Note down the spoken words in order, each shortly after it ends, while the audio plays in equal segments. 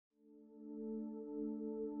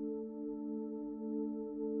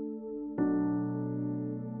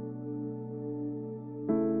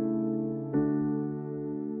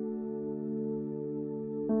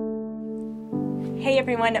Hey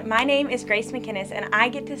everyone, my name is Grace McInnes and I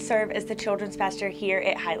get to serve as the children's pastor here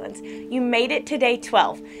at Highlands. You made it to day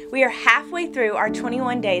 12. We are halfway through our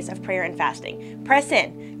 21 days of prayer and fasting. Press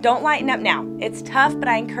in. Don't lighten up now. It's tough, but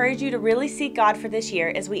I encourage you to really seek God for this year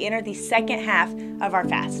as we enter the second half of our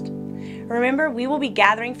fast. Remember, we will be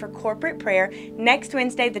gathering for corporate prayer next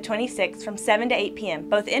Wednesday, the 26th, from 7 to 8 p.m.,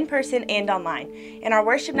 both in person and online. And our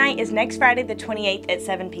worship night is next Friday, the 28th at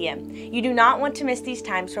 7 p.m. You do not want to miss these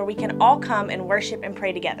times where we can all come and worship and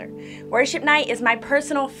pray together. Worship night is my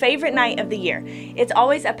personal favorite night of the year. It's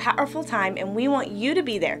always a powerful time, and we want you to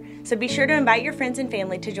be there. So be sure to invite your friends and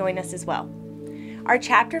family to join us as well. Our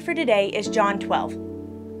chapter for today is John 12.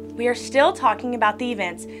 We are still talking about the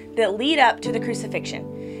events that lead up to the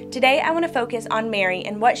crucifixion. Today, I want to focus on Mary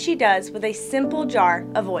and what she does with a simple jar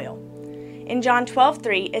of oil. In John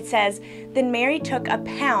 12:3, it says, "Then Mary took a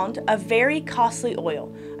pound of very costly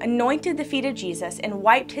oil, anointed the feet of Jesus, and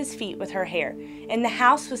wiped his feet with her hair, and the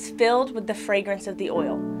house was filled with the fragrance of the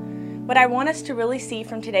oil." What I want us to really see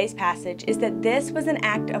from today's passage is that this was an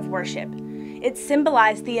act of worship. It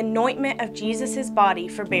symbolized the anointment of Jesus' body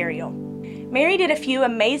for burial. Mary did a few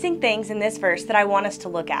amazing things in this verse that I want us to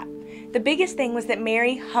look at. The biggest thing was that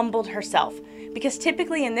Mary humbled herself, because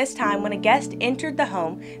typically in this time when a guest entered the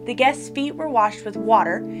home, the guest's feet were washed with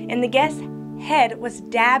water and the guest's head was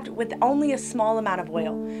dabbed with only a small amount of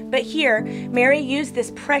oil. But here, Mary used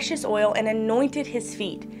this precious oil and anointed his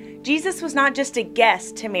feet. Jesus was not just a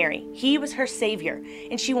guest to Mary, he was her Savior,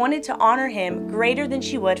 and she wanted to honor him greater than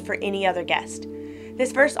she would for any other guest.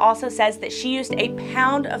 This verse also says that she used a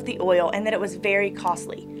pound of the oil and that it was very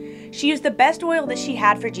costly. She used the best oil that she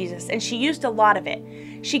had for Jesus, and she used a lot of it.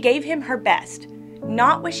 She gave him her best,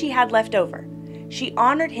 not what she had left over. She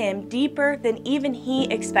honored him deeper than even he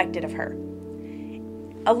expected of her.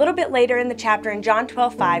 A little bit later in the chapter, in John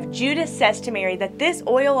 12:5, Judas says to Mary that this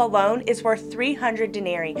oil alone is worth 300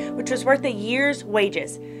 denarii, which was worth a year's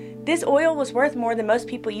wages. This oil was worth more than most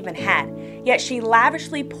people even had, yet she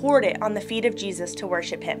lavishly poured it on the feet of Jesus to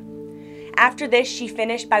worship him. After this, she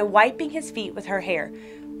finished by wiping his feet with her hair,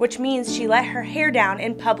 which means she let her hair down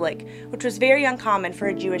in public, which was very uncommon for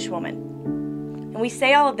a Jewish woman. And we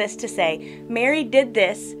say all of this to say, Mary did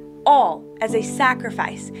this all as a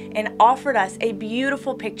sacrifice and offered us a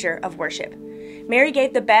beautiful picture of worship. Mary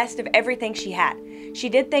gave the best of everything she had. She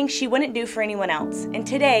did things she wouldn't do for anyone else. And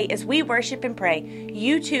today, as we worship and pray,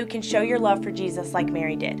 you too can show your love for Jesus like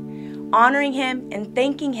Mary did, honoring him and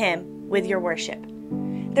thanking him with your worship.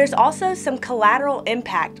 There's also some collateral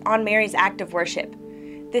impact on Mary's act of worship.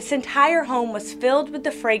 This entire home was filled with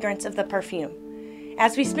the fragrance of the perfume.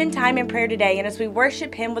 As we spend time in prayer today and as we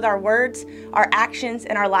worship him with our words, our actions,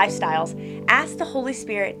 and our lifestyles, ask the Holy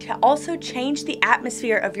Spirit to also change the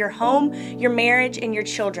atmosphere of your home, your marriage, and your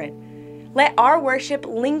children. Let our worship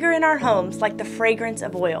linger in our homes like the fragrance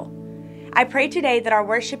of oil. I pray today that our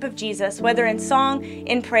worship of Jesus, whether in song,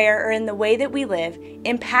 in prayer, or in the way that we live,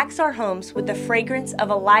 impacts our homes with the fragrance of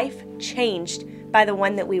a life changed by the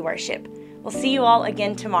one that we worship. We'll see you all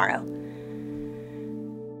again tomorrow.